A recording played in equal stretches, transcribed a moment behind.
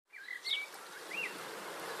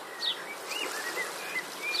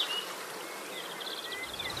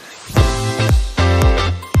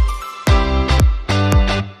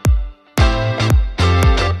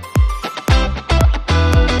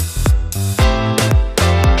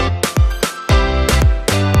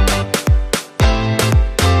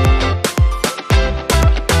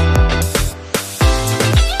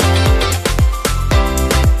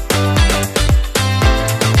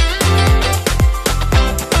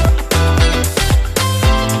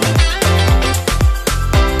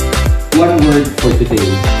for today.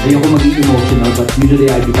 Ayoko maging emotional, but usually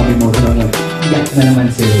I become emotional na iyak na naman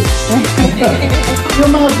sila. Yung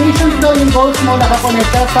mga visions daw, yung goals mo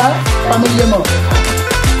nakakonekta sa pamilya mo.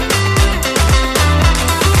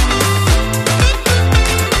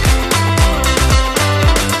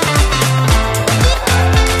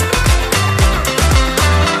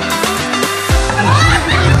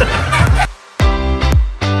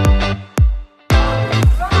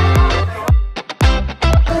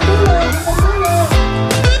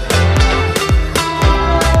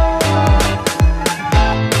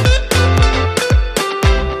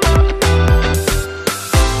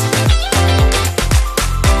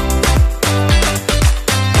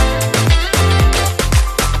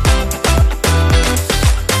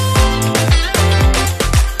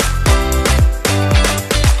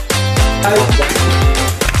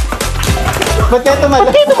 Ba't kaya tumalon?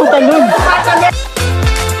 Ba't kaya tumalon?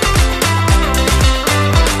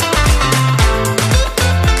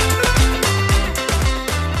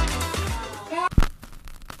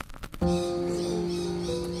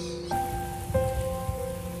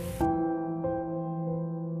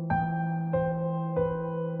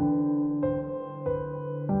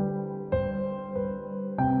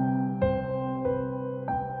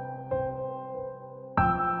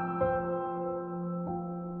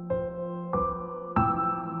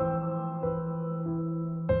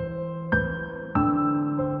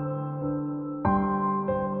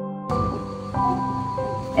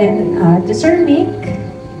 And to Sir Nick,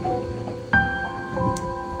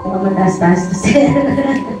 mataas-taas to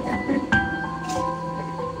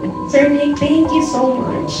Sir Nick, thank you so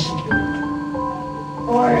much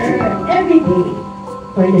for every day,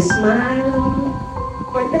 for the smile,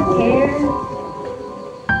 for the care,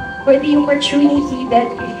 for the opportunity that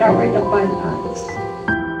you showered upon us.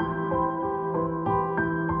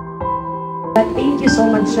 But thank you so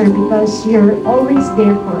much, sir, because you're always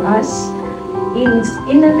there for us.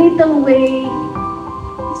 In a little way,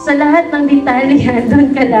 sa lahat ng detalye,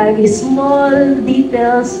 doon ka lagi. Small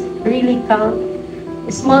details really count.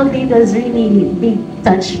 Small details really big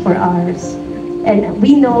touch for ours. And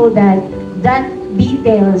we know that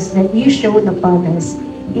details that you showed upon us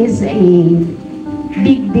is a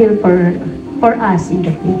big deal for us in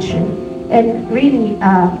the future. And really,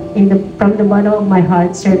 from the bottom of my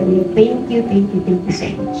heart, certainly, thank you so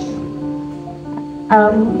much.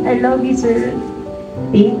 I love you, sir.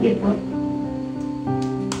 Thank you po.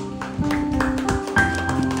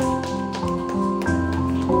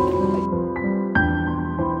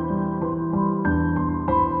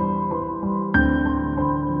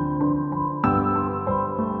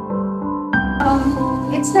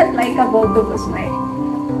 It's not like a both smile.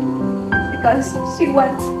 Because she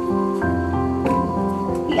wants,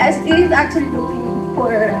 he is actually looking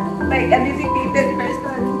for like a dedicated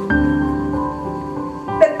person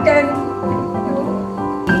that can.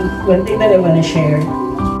 One thing that I want to share,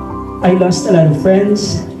 I lost a lot of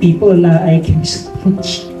friends, people na I care so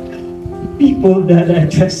much, people that I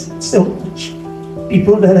trust so much,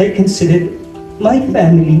 people that I considered my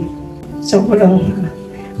family. So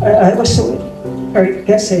I was so hurt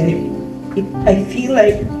kasi I feel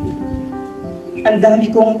like ang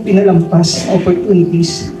dami kong pinalampas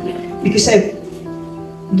opportunities because I've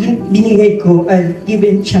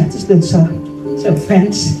given chances dun sa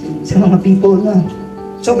friends, sa mga people na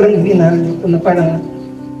sobrang binaryo ko na parang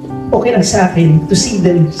okay lang sa akin to see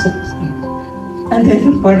them. And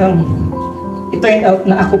then parang it turned out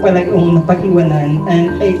na ako pala yung napag-iwanan,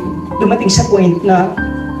 and ay dumating sa point na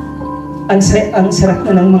ang sarap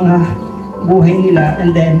na ng mga buhay nila,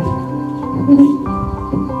 and then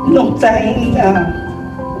nung time na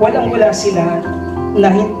walang-wala sila,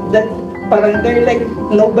 na that parang they're like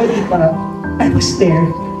nobody pa, I was there.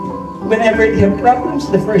 Whenever they have problems,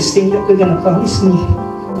 the first thing that they're gonna call is me.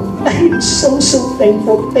 I'm so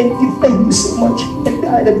thankful. Thank you so much. And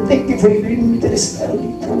God, thank you for bringing me to this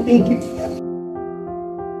family. Thank you.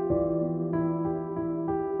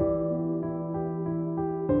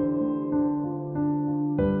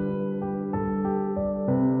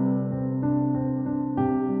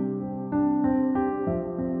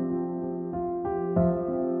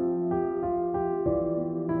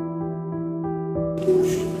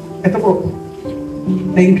 Ito po.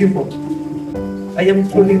 Thank you po. I am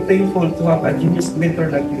truly thankful to have a genius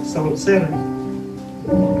mentor like you. So, sir,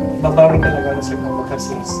 babawi talaga sa mga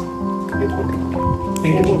kasis.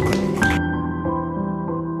 Thank you po.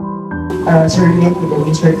 Sir Nick,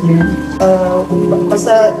 Sir Nick.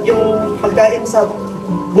 Basta yung pagkain sa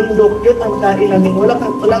bundok, yun ang kain namin. Wala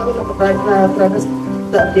ko na tranas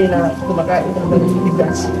dati na kumakain ng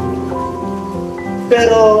bigas.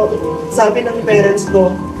 Pero sabi ng parents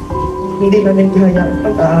ko, hindi namin kaya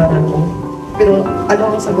pag-aaral ko. Pero ano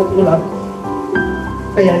ang sagot ko lang,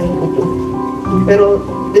 kayanin ko to. Pero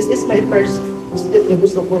this is my first step na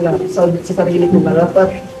gusto ko na sa sarili ko na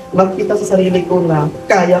dapat makita sa sarili ko na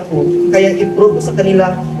kaya ko. Kaya i-prove ko sa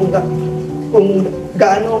kanila kung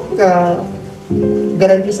gaano ka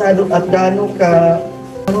garantisado at gaano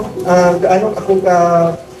ako ka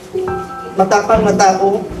matapang na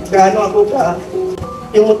tao, gaano ako ka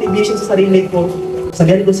yung motivation sa sarili ko.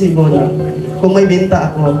 Sabihan ko si Bona, kung may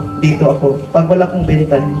benta ako, dito ako. Pag wala akong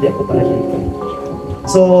benta, hindi ako para dito.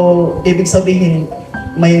 So, ibig sabihin,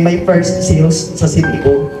 may first sales sa city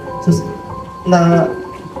ko. So, na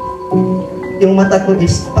yung mata ko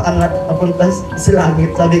is paangat, papunta sa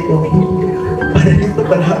langit. Sabi ko, para dito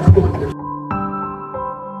pala ako.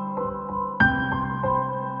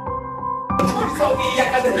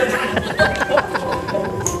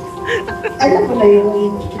 Alam ko na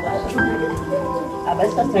yung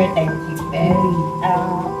basta certain people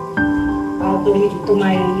to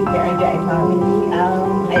my BRGI family.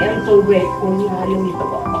 I am so grateful na lumito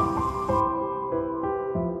ko ako.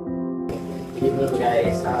 Good evening,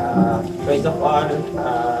 guys. First of all,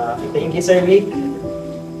 thank you, Sir Vic.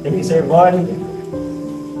 Thank you, Sir Bon.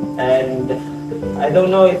 And I don't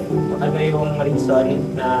know if ano yung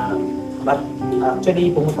reason na but actually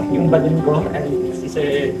pumutok yung balon ko and si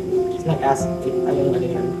Sir is nag-ask if ano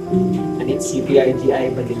yun. And it's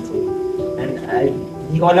CPRGI balon ko. And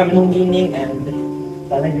hindi ko alam yung meaning and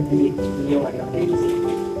sana hindi yung ano.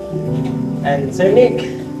 And Sir Nick,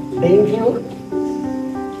 thank you.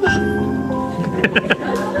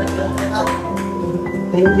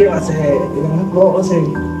 Thank you kasi tinanggap ko kasi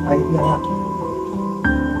kahit na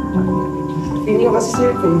hindi ko kasi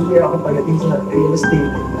sir, hindi ako pagdating sa real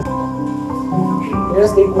estate. Real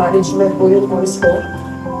estate management po yung course ko.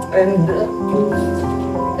 And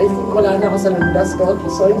I think wala na ako sa landas ko.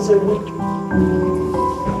 So yun sir,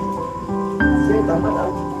 sir, tama na.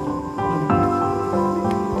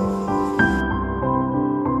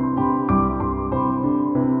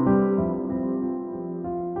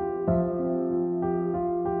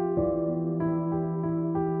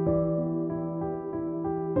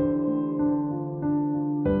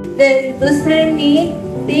 Then to Sandy,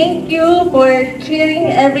 thank you for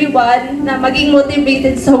cheering everyone na maging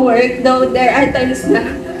motivated sa work, though there are times na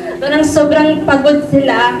parang sobrang pagod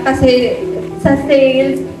sila kasi sa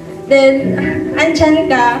sales. Then andyan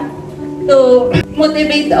ka to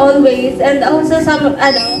motivate always, and also some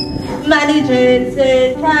managers,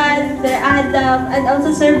 Sir Chad, Sir Adam, and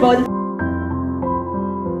also Sir Bon.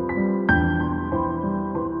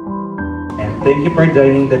 And thank you for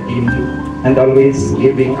joining the team and always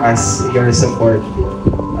giving us your support.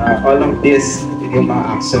 All of this, yung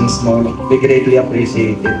mga actions mo, we greatly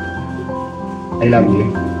appreciate it. I love you.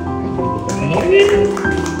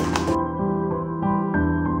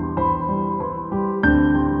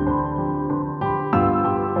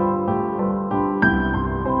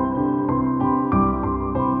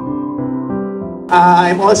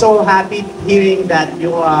 I'm also happy hearing that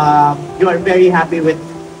you are very happy with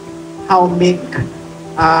how Mick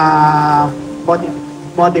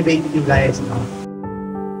motivate you guys. No?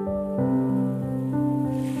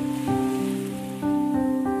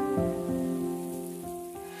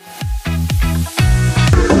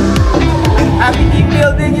 Happy team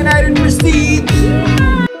building, United Prestige!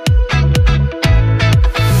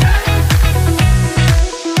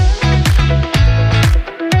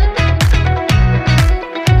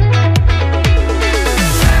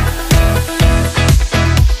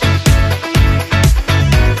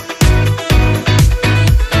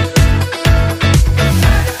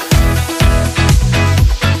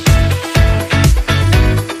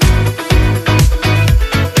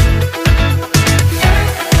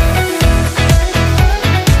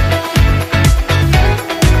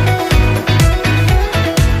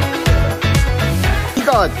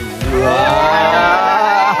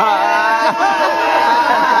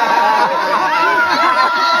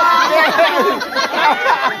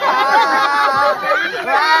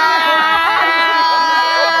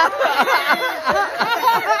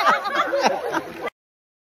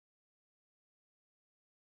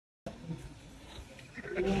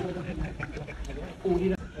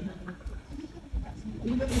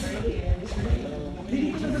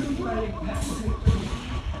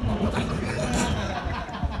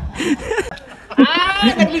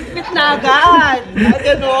 Nagligpit na agad!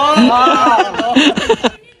 Gano'n!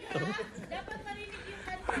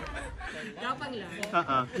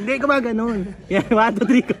 Hindi, gumaganon. Yan, 1, 2,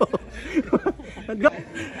 3 ko.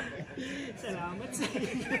 Salamat sa iyo.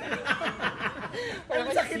 Ang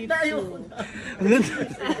sakit na yun.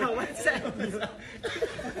 Salamat sa iyo.